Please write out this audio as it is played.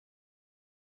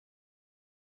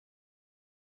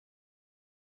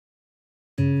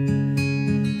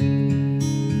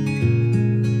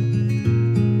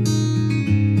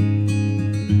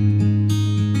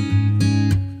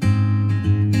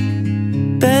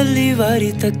पहली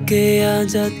बारी थके आ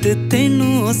जद तेनू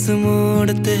उस मोड़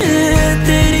ते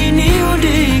तेरी नी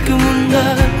उड़ीक मुंडा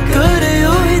करे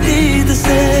ओही दीद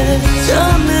से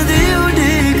चांद दी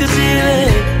उड़ीक जिवे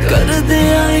कर दे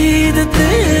ईद ते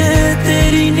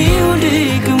तेरी नी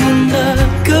उड़ीक मुंडा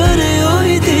करे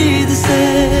ओही दीद से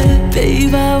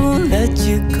Babe, I won't let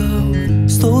you go.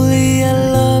 Slowly I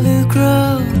love you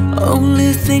grow.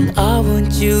 Only thing I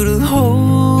want you to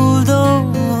hold on.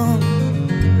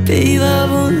 Babe, I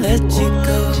won't let you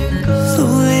go.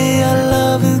 Slowly I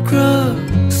love you grow.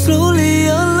 Slowly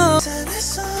I love.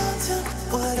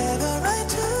 Whatever I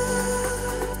do,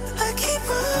 I keep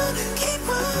running, keep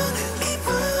running, keep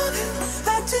running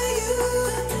back to you.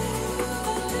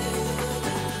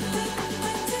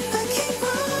 I keep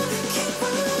running, keep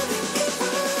running, keep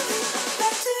running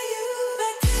back to you.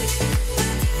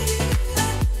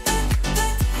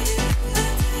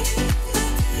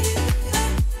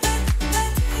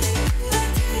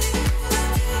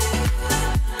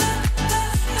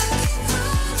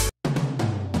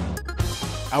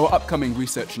 Our upcoming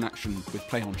Research in Action with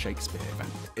Play On Shakespeare event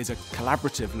is a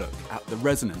collaborative look at the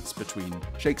resonance between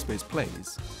Shakespeare's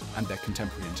plays and their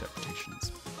contemporary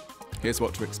interpretations. Here's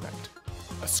what to expect.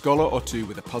 A scholar or two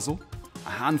with a puzzle, a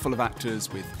handful of actors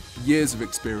with years of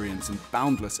experience and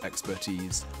boundless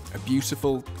expertise, a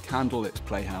beautiful, candlelit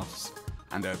playhouse,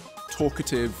 and a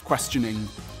talkative, questioning,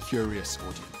 curious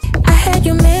audience. I heard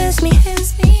you miss me.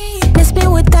 Miss me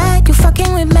with that. You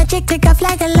fucking with magic. Take off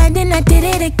like Aladdin. I did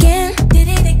it again.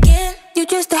 You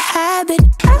just a habit.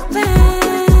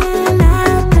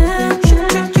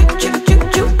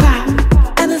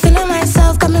 I've been feeling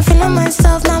myself. Got me feeling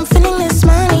myself. Now I'm feeling this.